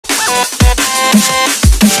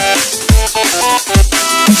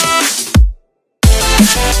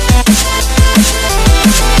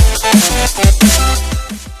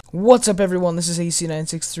What's up everyone, this is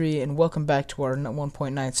AC963 and welcome back to our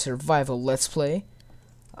 1.9 survival let's play.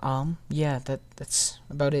 Yeah, that's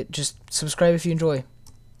about it. Just subscribe if you enjoy.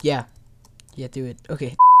 Yeah, do it.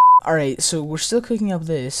 Okay. Alright, so we're still cooking up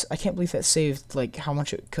this. I can't believe that saved, like, how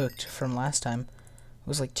much it cooked from last time. It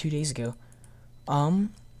was like 2 days ago.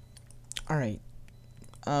 Alright.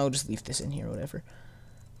 I'll just leave this in here, whatever.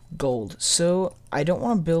 Gold. So, I don't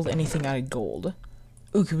want to build anything out of gold.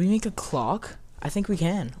 Ooh, could we make a clock? I think we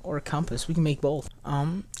can. Or a compass. We can make both.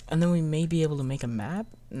 And then we may be able to make a map.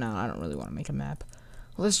 No, I don't really want to make a map.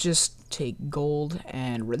 Let's just take gold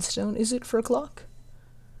and redstone. Is it for a clock?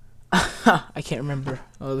 I can't remember.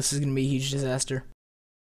 Oh, this is going to be a huge disaster.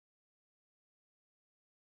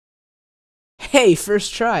 Hey,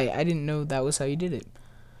 first try. I didn't know that was how you did it.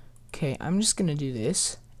 Okay, I'm just going to do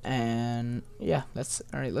this. And yeah, that's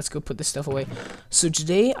alright. Let's go put this stuff away. So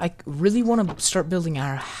today, I really want to start building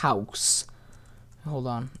our house. Hold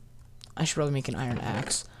on. I should probably make an iron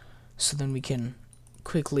axe. So then we can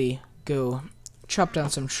quickly go chop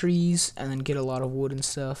down some trees and then get a lot of wood and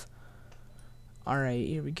stuff. Alright,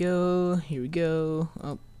 here we go. Here we go.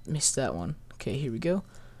 Oh, missed that one. Okay, here we go.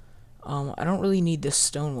 I don't really need this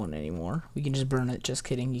stone one anymore. We can just burn it. Just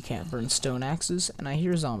kidding. You can't burn stone axes. And I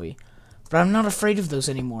hear a zombie. But I'm not afraid of those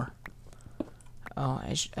anymore. Oh,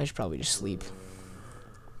 I should probably just sleep.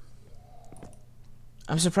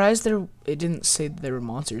 I'm surprised it didn't say that there were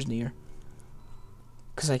monsters near.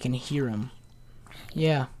 Because I can hear them.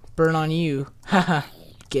 Yeah, burn on you. Haha,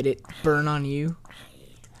 get it? Burn on you.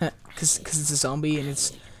 Because it's a zombie and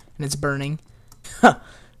it's burning.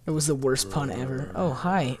 It was the worst pun ever. Oh,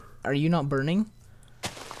 hi. Are you not burning?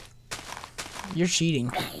 You're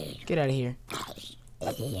cheating. Get out of here.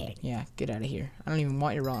 Yeah, get out of here. I don't even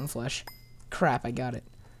want your rotten flesh. Crap, I got it.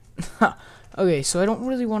 Okay, so I don't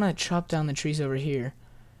really want to chop down the trees over here.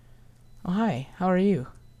 Oh, hi. How are you?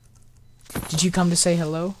 Did you come to say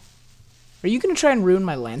hello? Are you going to try and ruin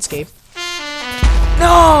my landscape?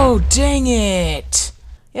 No! Dang it!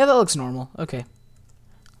 Yeah, that looks normal. Okay.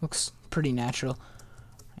 Looks pretty natural.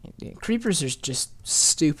 Creepers are just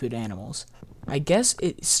stupid animals. I guess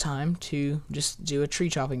it's time to just do a tree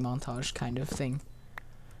chopping montage kind of thing.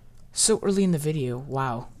 So early in the video.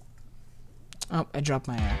 Wow. Oh, I dropped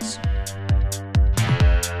my axe.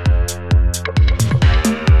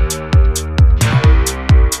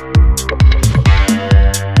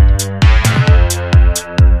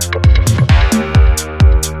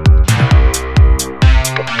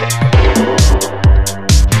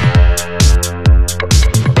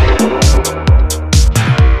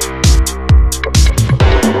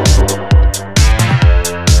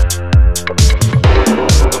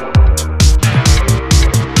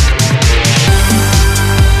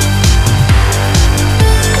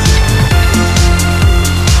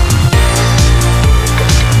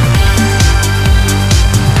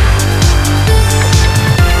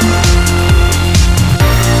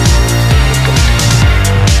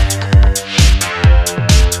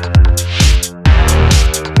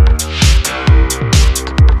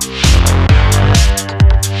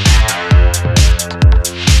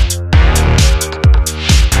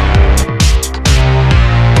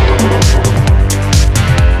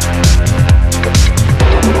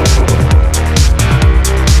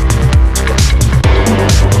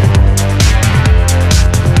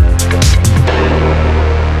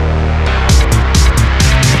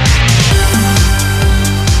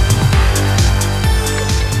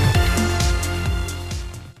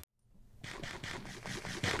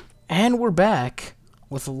 And we're back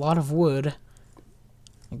with a lot of wood.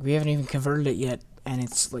 Like, we haven't even converted it yet, and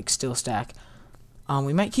it's like still stacked.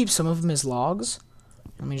 We might keep some of them as logs.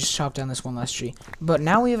 Let me just chop down this one last tree. But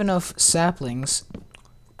now we have enough saplings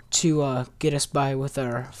to get us by with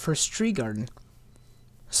our first tree garden.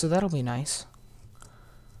 So that'll be nice.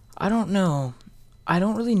 I don't know. I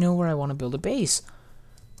don't really know where I want to build a base.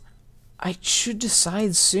 I should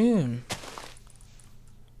decide soon.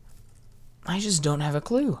 I just don't have a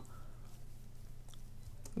clue.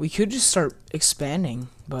 We could just start expanding,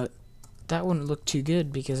 but that wouldn't look too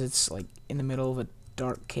good because it's like in the middle of a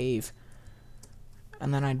dark cave.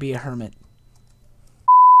 And then I'd be a hermit.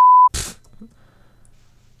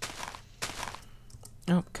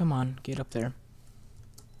 Oh, come on, get up there.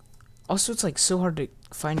 Also, it's like so hard to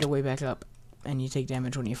find a way back up, and you take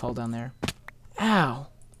damage when you fall down there. Ow!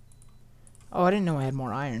 Oh, I didn't know I had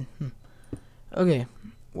more iron. Okay,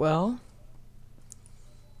 well,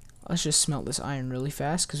 let's just smelt this iron really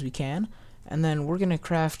fast, because we can. And then we're going to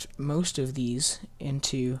craft most of these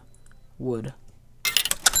into wood.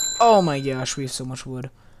 Oh my gosh, we have so much wood.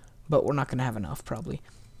 But we're not going to have enough, probably.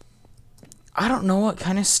 I don't know what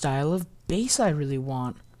kind of style of base I really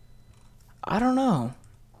want. I don't know.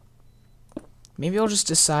 Maybe I'll just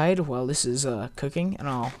decide while this is cooking, and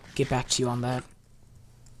I'll get back to you on that.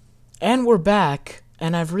 And we're back,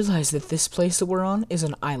 and I've realized that this place that we're on is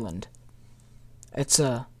an island. It's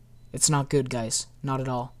not good, guys. Not at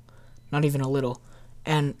all. Not even a little.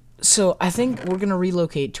 And so I think we're gonna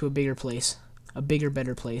relocate to a bigger place. A bigger,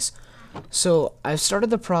 better place. So I've started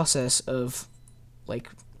the process of, like,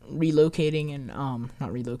 relocating and,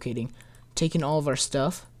 not relocating, taking all of our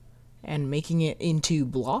stuff and making it into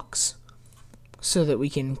blocks so that we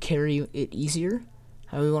can carry it easier.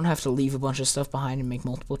 And we won't have to leave a bunch of stuff behind and make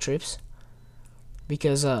multiple trips.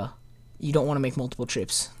 Because, you don't want to make multiple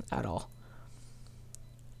trips at all.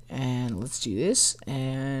 And let's do this,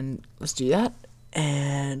 and let's do that,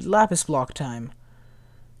 and lapis block time.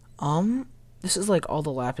 This is like all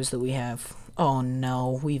the lapis that we have. Oh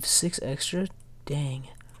no, we have 6 extra? Dang.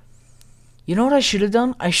 You know what I should have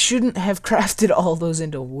done? I shouldn't have crafted all those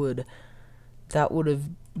into wood. That would have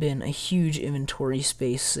been a huge inventory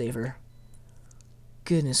space saver.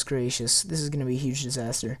 Goodness gracious, this is gonna be a huge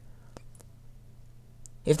disaster.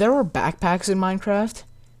 If there were backpacks in Minecraft,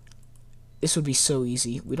 this would be so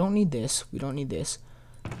easy. We don't need this. We don't need this.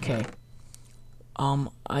 Okay.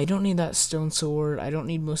 I don't need that stone sword. I don't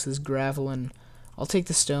need most of this gravel, and I'll take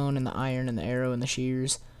the stone and the iron and the arrow and the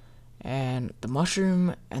shears and the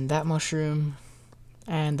mushroom and that mushroom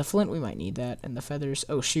and the flint. We might need that, and the feathers.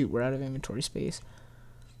 Oh shoot, we're out of inventory space.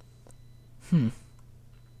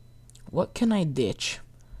 What can I ditch?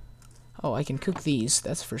 Oh, I can cook these.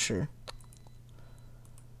 That's for sure.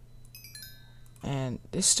 And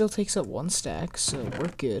this still takes up 1 stack, so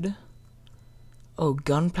we're good. Oh,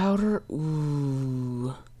 gunpowder?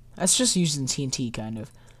 Ooh. That's just using TNT, kind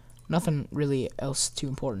of. Nothing really else too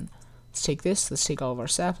important. Let's take this. Let's take all of our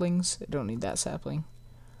saplings. I don't need that sapling.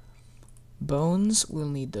 Bones, we'll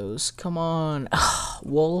need those. Come on.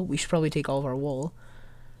 Wool, we should probably take all of our wool.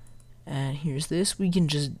 And here's this. We can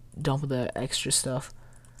just dump the extra stuff.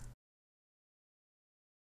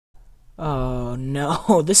 Oh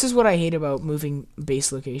no, this is what I hate about moving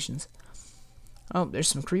base locations. Oh, there's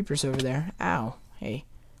some creepers over there. Ow. Hey.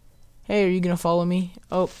 Hey, are you gonna follow me?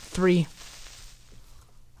 Oh, 3.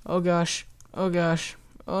 Oh gosh. Oh gosh.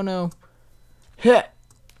 Oh no. Hit.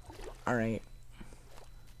 Alright.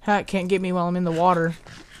 Ha, can't get me while I'm in the water.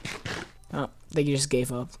 Oh, they just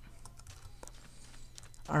gave up.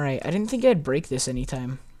 Alright, I didn't think I'd break this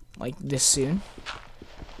anytime like this soon.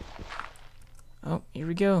 Oh, here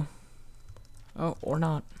we go. Oh, or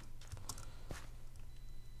not.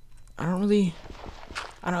 I don't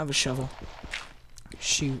have a shovel.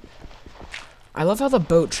 Shoot. I love how the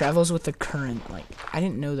boat travels with the current. Like, I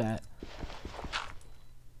didn't know that.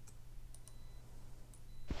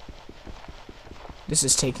 This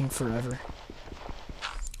is taking forever.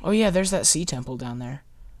 Oh yeah, there's that sea temple down there.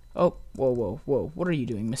 Oh, whoa, whoa, whoa. What are you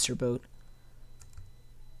doing, Mr. Boat?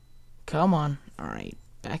 Come on. Alright,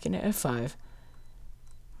 back into F5.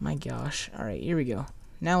 My gosh. Alright, here we go.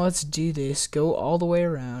 Now let's do this. Go all the way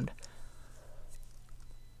around.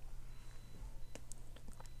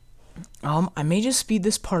 I may just speed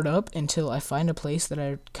this part up until I find a place that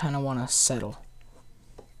I kind of want to settle.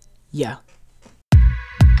 Yeah.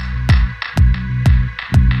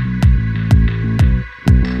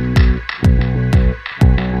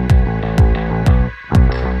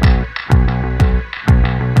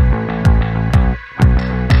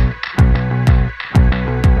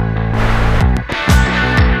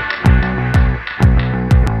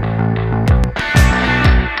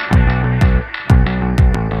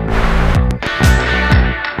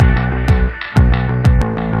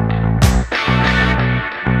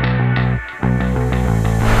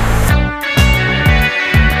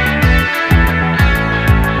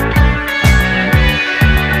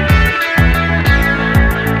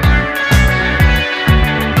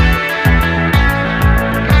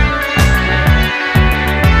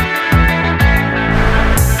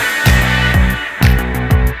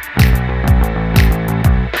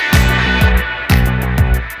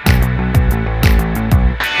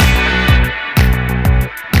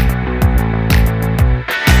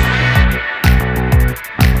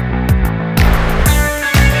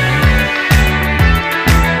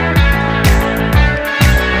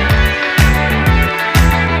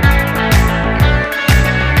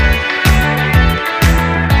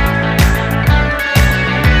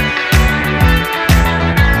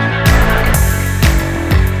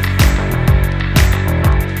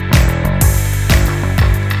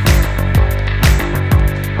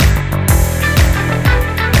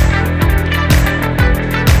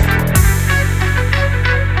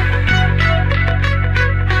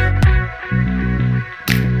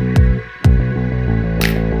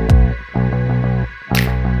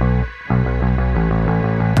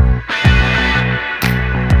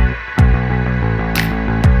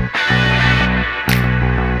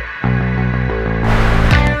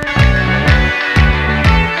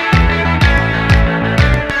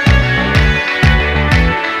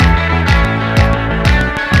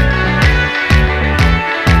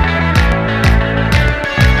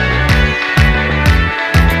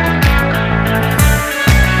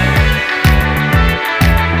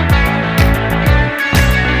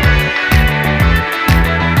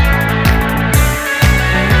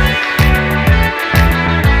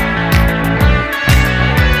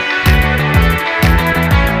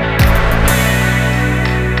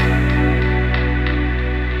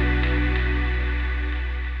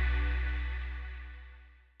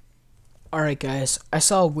 Alright guys, I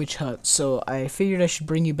saw a witch hut, so I figured I should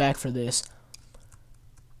bring you back for this.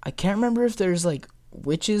 I can't remember if there's like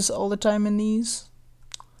witches all the time in these,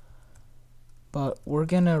 but we're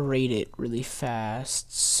gonna raid it really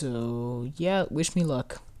fast, so yeah, wish me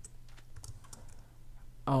luck.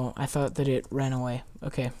 Oh, I thought that it ran away.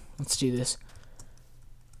 Okay, let's do this.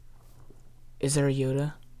 Is there a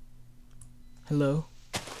Yoda? Hello?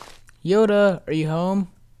 Yoda, are you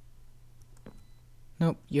home?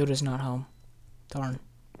 Nope, Yoda's not home. Darn.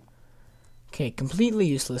 Okay, completely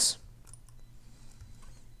useless.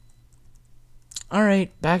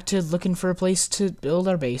 Alright, back to looking for a place to build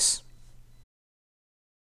our base.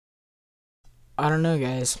 I don't know,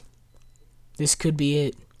 guys. This could be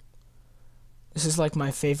it. This is like my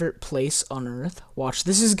favorite place on Earth. Watch,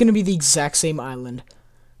 this is gonna be the exact same island.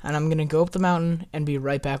 And I'm gonna go up the mountain and be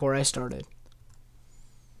right back where I started.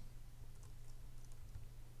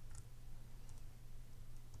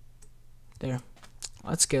 There.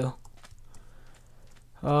 Let's go.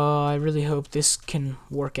 Oh, I really hope this can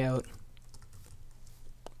work out.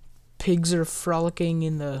 Pigs are frolicking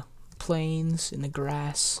in the plains, in the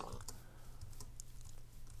grass.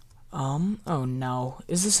 Oh no.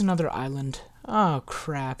 Is this another island? Oh,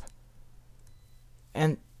 crap.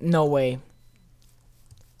 And, no way.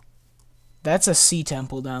 That's a sea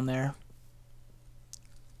temple down there.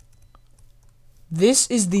 This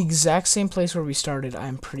is the exact same place where we started,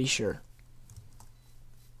 I'm pretty sure.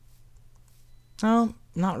 No,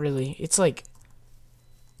 not really. It's like,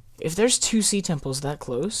 if there's 2 sea temples that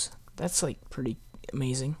close, that's like pretty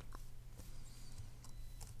amazing.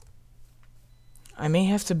 I may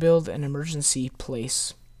have to build an emergency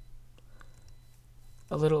place.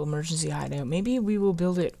 A little emergency hideout. Maybe we will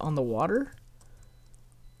build it on the water?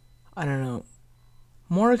 I don't know.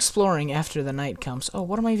 More exploring after the night comes. Oh,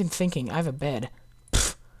 what am I even thinking? I have a bed.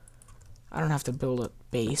 Pfft. I don't have to build a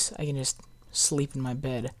base. I can just sleep in my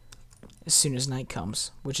bed as soon as night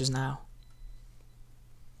comes, which is now.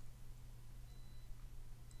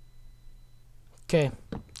 Okay,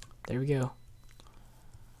 there we go.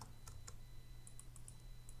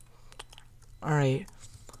 Alright.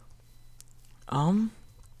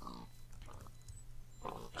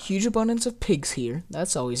 Huge abundance of pigs here.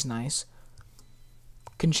 That's always nice.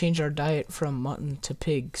 Can change our diet from mutton to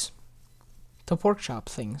pigs. To pork chop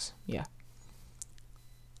things. Yeah.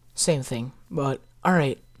 Same thing. But,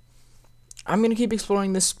 alright. I'm gonna keep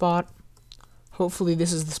exploring this spot. Hopefully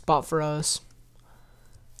this is the spot for us.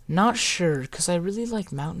 Not sure, because I really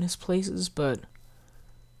like mountainous places, but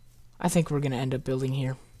I think we're gonna end up building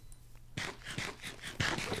here.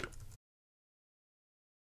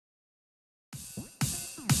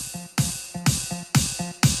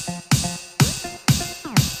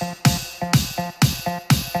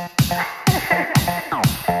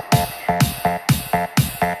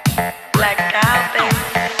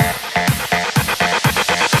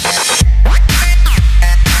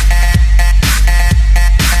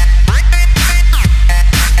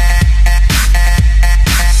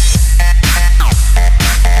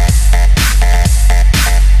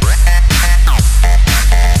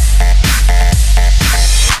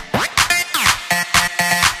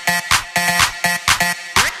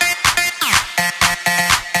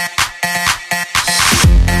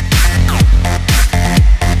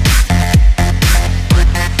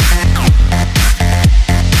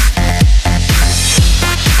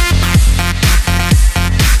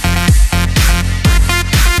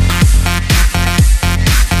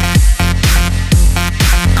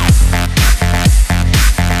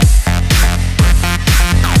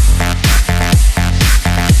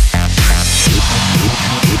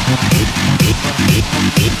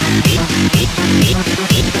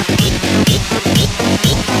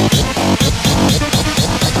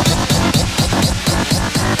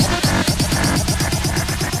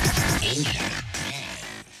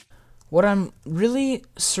 What I'm really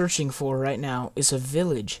searching for right now is a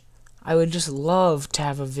village. I would just love to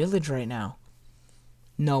have a village right now.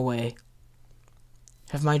 No way.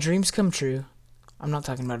 Have my dreams come true? I'm not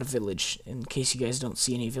talking about a village, in case you guys don't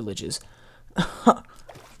see any villages.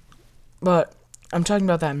 But I'm talking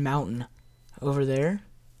about that mountain over there.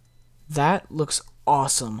 That looks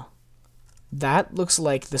awesome. That looks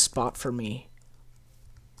like the spot for me.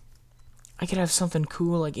 I could have something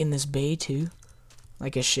cool like in this bay too.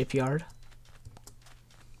 Like a shipyard.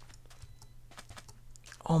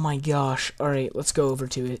 Oh my gosh. Alright, let's go over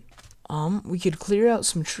to it. We could clear out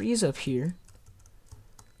some trees up here.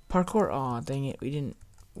 Parkour. Aw, dang it. We didn't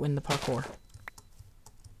win the parkour.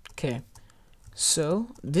 Okay. So,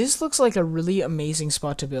 this looks like a really amazing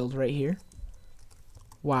spot to build right here.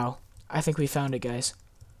 Wow. I think we found it, guys.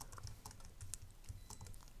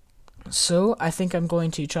 So I think I'm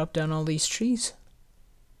going to chop down all these trees.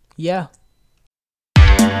 Yeah.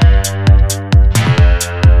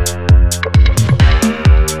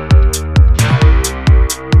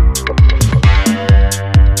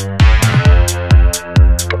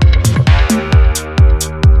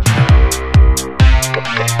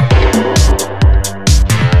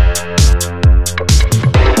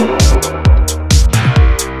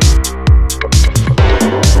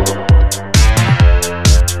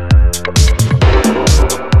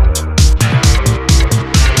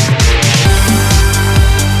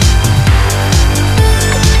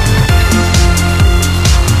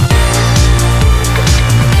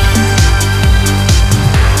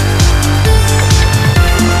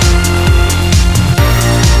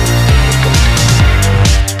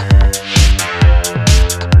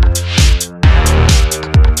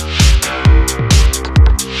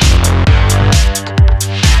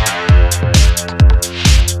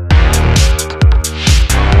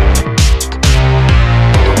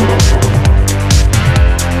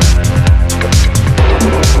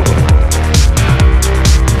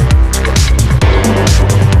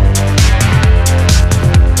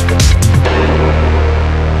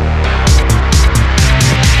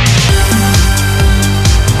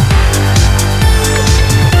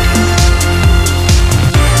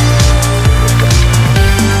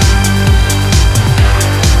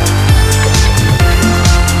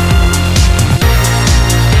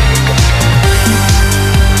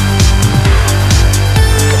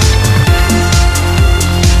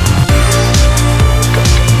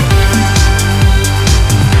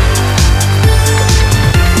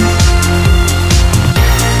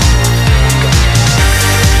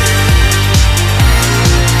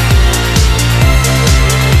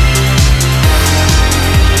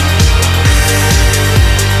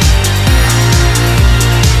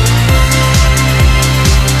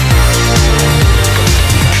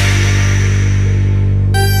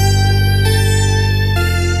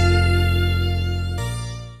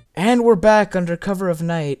 And we're back under cover of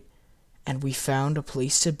night, and we found a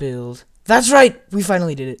place to build. That's right! We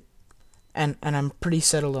finally did it. And I'm pretty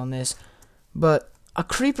settled on this. But a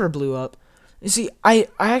creeper blew up. You see, I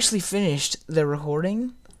actually finished the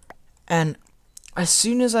recording, and as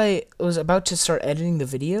soon as I was about to start editing the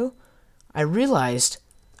video, I realized...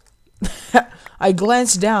 I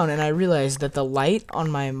glanced down and I realized that the light on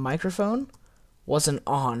my microphone wasn't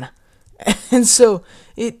on. And so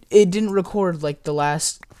it didn't record like the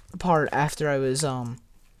last part after I was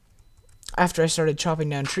after I started chopping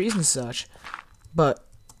down trees and such. But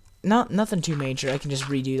nothing too major. I can just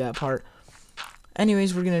redo that part.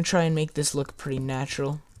 Anyways, we're gonna try and make this look pretty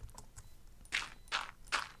natural,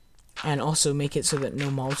 and also make it so that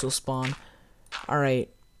no mobs will spawn. Alright.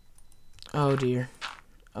 Oh dear.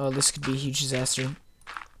 Oh, this could be a huge disaster.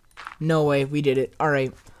 No way, we did it.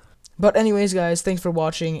 Alright. But anyways, guys, thanks for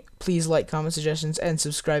watching. Please like, comment, suggestions, and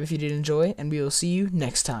subscribe if you did enjoy, and we will see you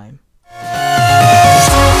next time.